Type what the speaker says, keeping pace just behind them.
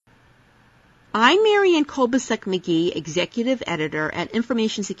I'm Marianne Kolbasuk-McGee, Executive Editor at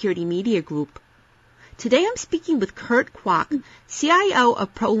Information Security Media Group. Today I'm speaking with Kurt Kwok, CIO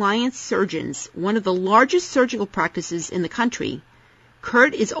of Proliance Surgeons, one of the largest surgical practices in the country.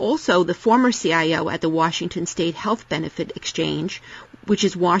 Kurt is also the former CIO at the Washington State Health Benefit Exchange, which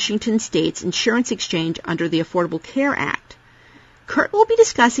is Washington State's insurance exchange under the Affordable Care Act. Kurt will be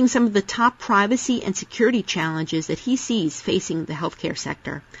discussing some of the top privacy and security challenges that he sees facing the healthcare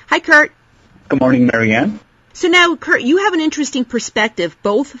sector. Hi, Kurt. Good morning, Marianne. So now, Kurt, you have an interesting perspective,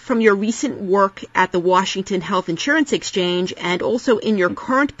 both from your recent work at the Washington Health Insurance Exchange and also in your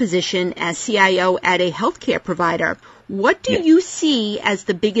current position as CIO at a healthcare provider. What do you see as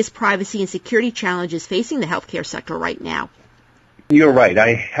the biggest privacy and security challenges facing the healthcare sector right now? You're right.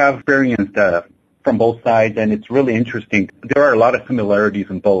 I have experienced from both sides, and it's really interesting. There are a lot of similarities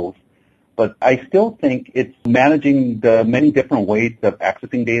in both, but I still think it's managing the many different ways of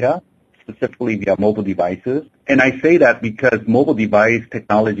accessing data, specifically via mobile devices. And I say that because mobile device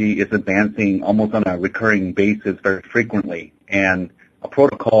technology is advancing almost on a recurring basis very frequently, and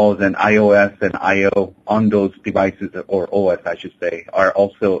protocols and iOS and IO on those devices, or OS I should say, are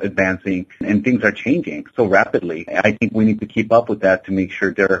also advancing, and things are changing so rapidly. I think we need to keep up with that to make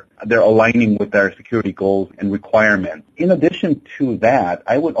sure they're aligning with our security goals and requirements. In addition to that,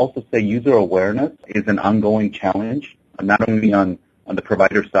 I would also say user awareness is an ongoing challenge, not only on the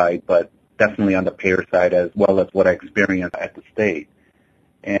provider side, but definitely on the payer side, as well as what I experienced at the state.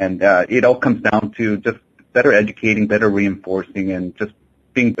 And it all comes down to just better educating, better reinforcing, and just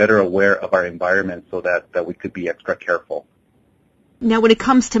being better aware of our environment so that we could be extra careful. Now, when it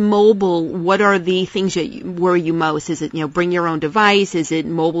comes to mobile, what are the things that worry you most? Is it, bring your own device? Is it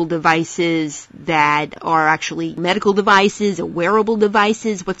mobile devices that are actually medical devices or wearable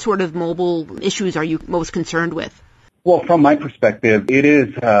devices? What sort of mobile issues are you most concerned with? Well, from my perspective, it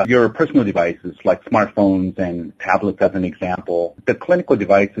is your personal devices like smartphones and tablets as an example. The clinical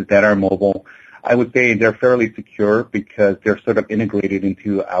devices that are mobile, I would say they're fairly secure because they're sort of integrated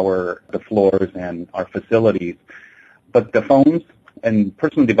into the floors and our facilities. But the phones and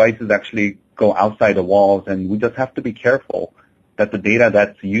personal devices actually go outside the walls, and we just have to be careful that the data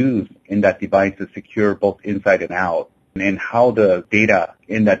that's used in that device is secure both inside and out. And how the data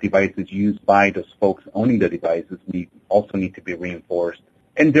in that device is used by those folks owning the devices also need to be reinforced.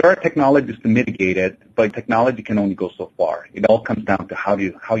 And there are technologies to mitigate it, but technology can only go so far. It all comes down to how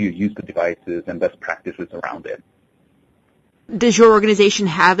you use the devices and best practices around it. Does your organization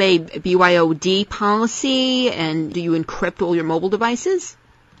have a BYOD policy, and do you encrypt all your mobile devices?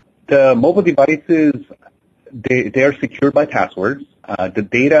 The mobile devices, they are secured by passwords. The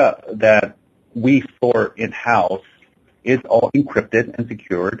data that we store in-house is all encrypted and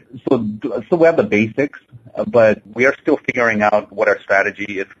secured. So we have the basics, but we are still figuring out what our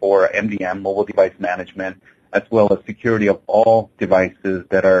strategy is for MDM, mobile device management, as well as security of all devices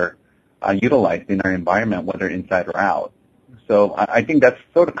that are utilized in our environment, whether inside or out. So I think that's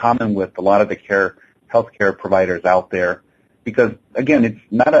sort of common with a lot of the healthcare providers out there, because again,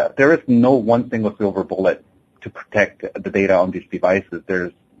 there is no one single silver bullet to protect the data on these devices.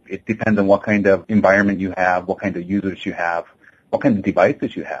 It depends on what kind of environment you have, what kind of users you have, what kind of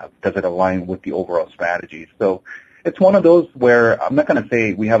devices you have. Does it align with the overall strategy? So it's one of those where I'm not going to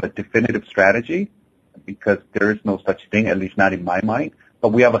say we have a definitive strategy, because there is no such thing, at least not in my mind,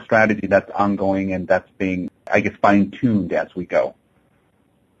 but we have a strategy that's ongoing and that's being, fine-tuned as we go.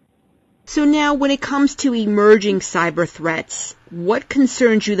 So now when it comes to emerging cyber threats, what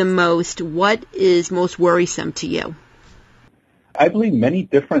concerns you the most? What is most worrisome to you? I believe many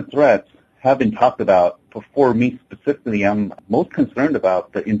different threats have been talked about, but for me specifically, I'm most concerned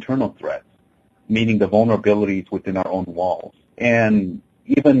about the internal threats, meaning the vulnerabilities within our own walls, and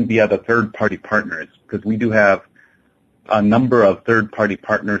even via the third-party partners, because we do have a number of third-party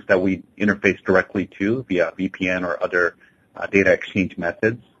partners that we interface directly to via VPN or other data exchange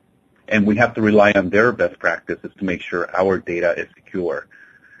methods, and we have to rely on their best practices to make sure our data is secure.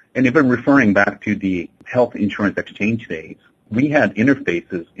 And even referring back to the health insurance exchange days, we had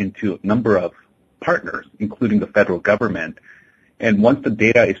interfaces into a number of partners, including the federal government. And once the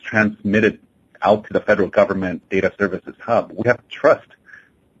data is transmitted out to the federal government data services hub, we have to trust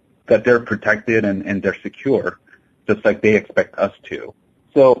that they're protected and they're secure, just like they expect us to.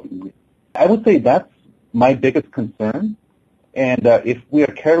 So I would say that's my biggest concern. And if we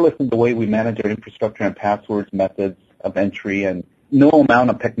are careless in the way we manage our infrastructure and passwords, methods of entry, and no amount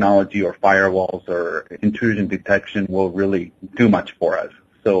of technology or firewalls or intrusion detection will really do much for us.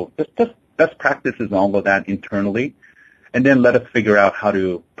 So just best practices and all of that internally, and then let us figure out how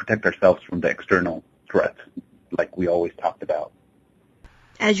to protect ourselves from the external threats like we always talked about.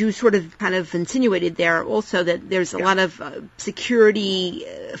 as you sort of kind of insinuated there also, that there's a lot of security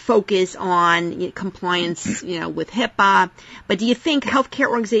focus on compliance, with HIPAA. But do you think healthcare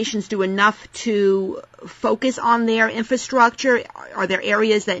organizations do enough to focus on their infrastructure? Are there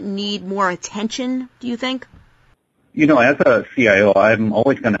areas that need more attention, do you think? As a CIO, I'm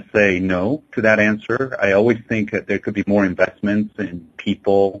always going to say no to that answer. I always think that there could be more investments in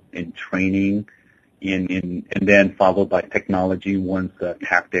people, in training, and then followed by technology once a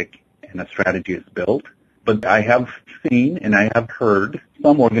tactic and a strategy is built. But I have seen and I have heard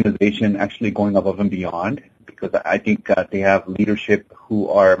some organization actually going above and beyond, because I think they have leadership who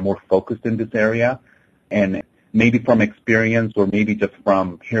are more focused in this area, and maybe from experience or maybe just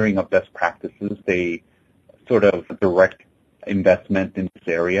from hearing of best practices, they sort of direct investment in this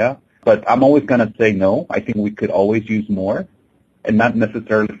area. But I'm always going to say no. I think we could always use more. And not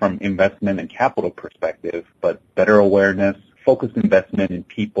necessarily from investment and capital perspective, but better awareness, focused investment in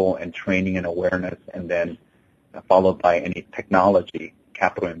people and training and awareness, and then followed by any technology,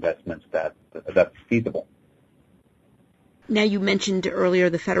 capital investments that's feasible. Now, you mentioned earlier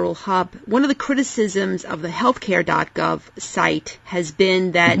the federal hub. One of the criticisms of the healthcare.gov site has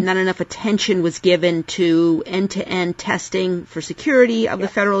been that not enough attention was given to end-to-end testing for security of the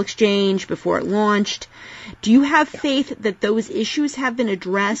federal exchange before it launched. Do you have faith that those issues have been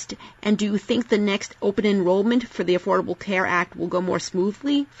addressed, and do you think the next open enrollment for the Affordable Care Act will go more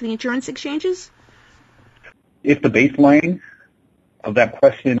smoothly for the insurance exchanges? If the baseline of that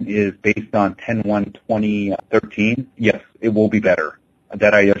question is based on 10/1/2013, yes, it will be better.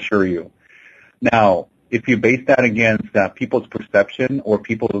 That I assure you. Now, if you base that against people's perception or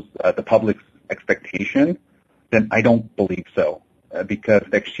the public's expectation, then I don't believe so, because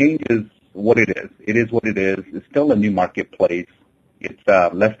the exchange is what it is. It is what it is. It's still a new marketplace. It's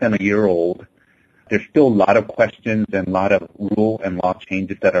less than a year old. There's still a lot of questions and a lot of rule and law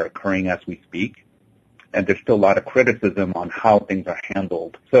changes that are occurring as we speak. And there's still a lot of criticism on how things are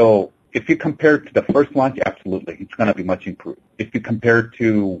handled. So if you compare it to the first launch, absolutely, it's going to be much improved. If you compare it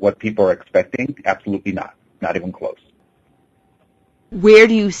to what people are expecting, absolutely not even close. Where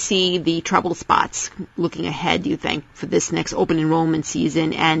do you see the trouble spots looking ahead, do you think, for this next open enrollment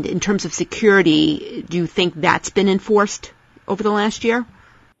season? And in terms of security, do you think that's been enforced over the last year?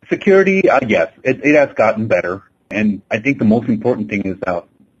 Security, yes, it has gotten better. And I think the most important thing is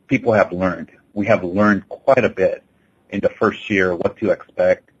people have learned. We have learned quite a bit in the first year what to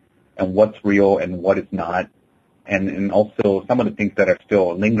expect and what's real and what is not. And also some of the things that are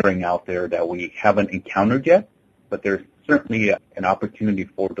still lingering out there that we haven't encountered yet, but there's certainly an opportunity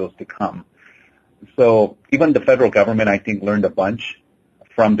for those to come. So even the federal government, I think, learned a bunch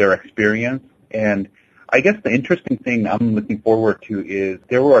from their experience. And I guess the interesting thing I'm looking forward to is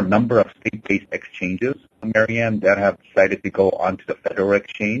there were a number of state-based exchanges, Marianne, that have decided to go onto the federal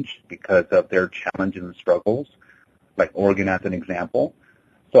exchange because of their challenges and struggles, like Oregon as an example.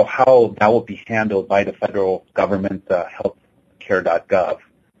 So how that will be handled by the federal government, healthcare.gov,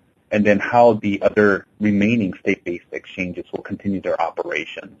 and then how the other remaining state-based exchanges will continue their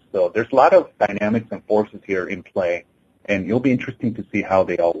operations. So there's a lot of dynamics and forces here in play, and it'll be interesting to see how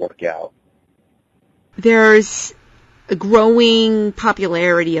they all work out. There's a growing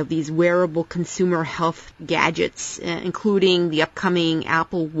popularity of these wearable consumer health gadgets, including the upcoming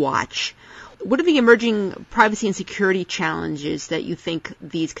Apple Watch. What are the emerging privacy and security challenges that you think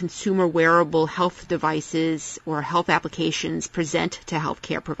these consumer wearable health devices or health applications present to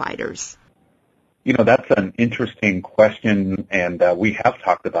healthcare providers? That's an interesting question, and we have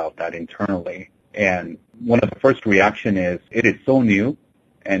talked about that internally. And one of the first reaction is it is so new,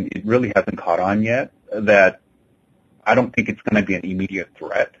 and it really hasn't caught on yet, that I don't think it's going to be an immediate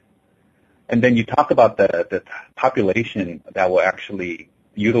threat. And then you talk about the population that will actually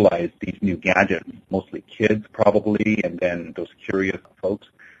utilize these new gadgets, mostly kids probably, and then those curious folks.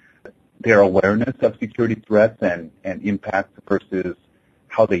 Their awareness of security threats and impacts versus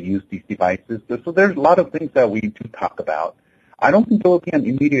how they use these devices. So there's a lot of things that we do talk about. I don't think there will be an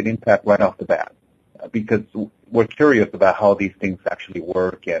immediate impact right off the bat, because we're curious about how these things actually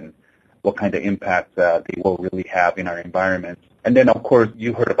work and what kind of impact they will really have in our environments. And then, of course,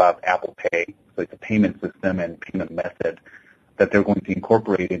 you heard about Apple Pay. So it's a payment system and payment method that they're going to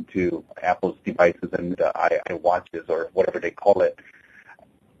incorporate into Apple's devices and iWatches or whatever they call it.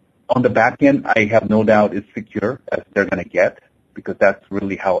 On the back end, I have no doubt it's secure as they're going to get, because that's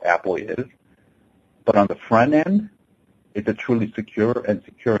really how Apple is. But on the front end, is it truly secure and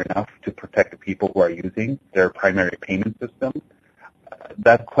secure enough to protect the people who are using their primary payment system?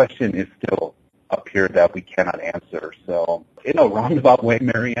 That question is still up here that we cannot answer. So in a roundabout way,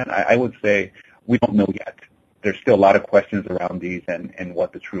 Marianne, I would say we don't know yet. there's still a lot of questions around these and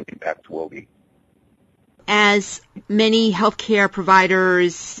what the true impacts will be. As many healthcare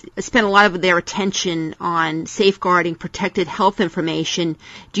providers spend a lot of their attention on safeguarding protected health information,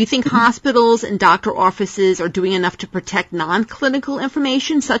 do you think hospitals and doctor offices are doing enough to protect non-clinical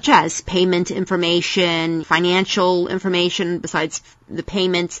information, such as payment information, financial information besides the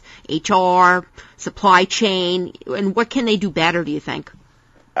payments, HR, supply chain, and what can they do better, do you think?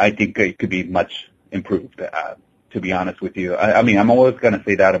 I think it could be much improved. To be honest with you. I mean, I'm always going to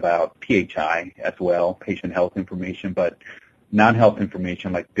say that about PHI as well, patient health information, but non-health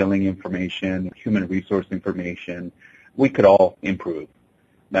information like billing information, human resource information, we could all improve.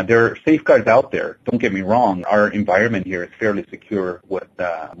 Now, there are safeguards out there. Don't get me wrong. Our environment here is fairly secure with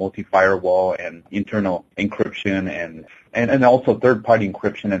multi-firewall and internal encryption and also third-party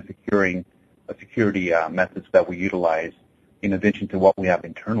encryption and security methods that we utilize in addition to what we have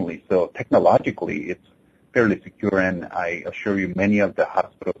internally. So technologically, it's fairly secure, and I assure you many of the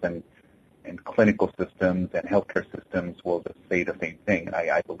hospitals and clinical systems and healthcare systems will just say the same thing, and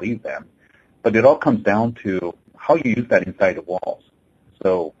I believe them. But it all comes down to how you use that inside the walls.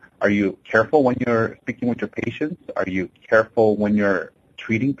 So are you careful when you're speaking with your patients? Are you careful when you're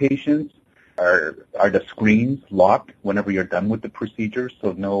treating patients? Are the screens locked whenever you're done with the procedure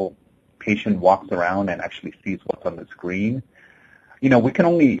so no patient walks around and actually sees what's on the screen? You know, we can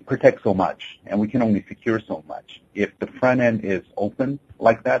only protect so much, and we can only secure so much. If the front end is open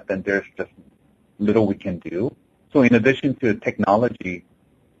like that, then there's just little we can do. So in addition to technology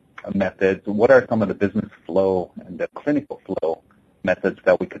methods, what are some of the business flow and the clinical flow methods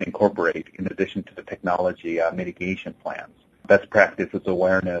that we could incorporate in addition to the technology mitigation plans? Best practices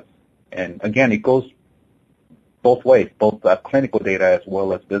awareness. And again, it goes both ways, both clinical data as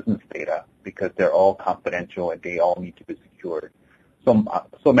well as business data, because they're all confidential and they all need to be secured.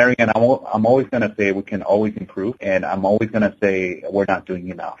 So Marianne, I'm always going to say we can always improve, and I'm always going to say we're not doing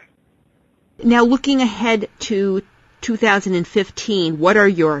enough. Now, looking ahead to 2015, what are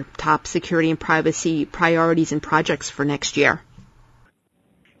your top security and privacy priorities and projects for next year?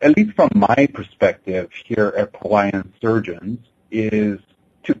 At least from my perspective here at Proliant Surgeons, is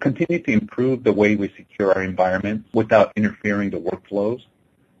to continue to improve the way we secure our environments without interfering the workflows.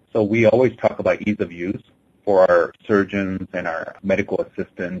 So we always talk about ease of use for our surgeons and our medical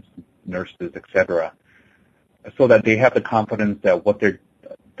assistants, nurses, etc., so that they have the confidence that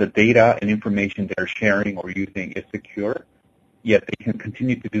the data and information they're sharing or using is secure, yet they can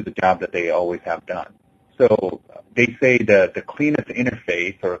continue to do the job that they always have done. So they say that the cleanest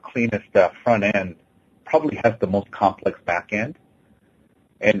interface or cleanest front end probably has the most complex back end.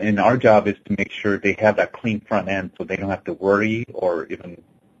 And our job is to make sure they have that clean front end so they don't have to worry or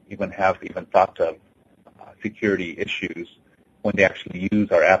even have thoughts of security issues when they actually use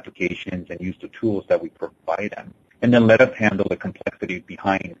our applications and use the tools that we provide them. And then let us handle the complexity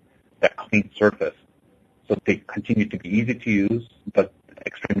behind that clean surface so they continue to be easy to use but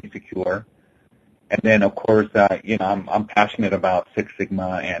extremely secure. And then, of course, I'm passionate about Six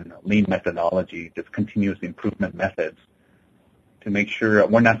Sigma and lean methodology, just continuous improvement methods to make sure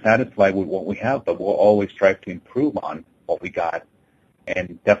we're not satisfied with what we have, but we'll always strive to improve on what we got.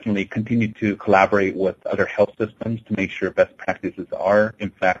 And definitely continue to collaborate with other health systems to make sure best practices are, in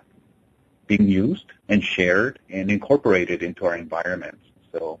fact, being used and shared and incorporated into our environments.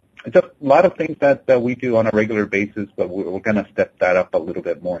 So it's a lot of things that we do on a regular basis, but we're going to step that up a little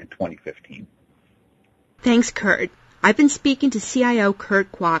bit more in 2015. Thanks, Kurt. I've been speaking to CIO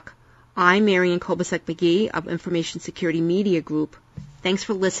Kurt Kwok. I'm Marianne Kolbasuk-McGee of Information Security Media Group. Thanks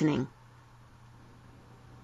for listening.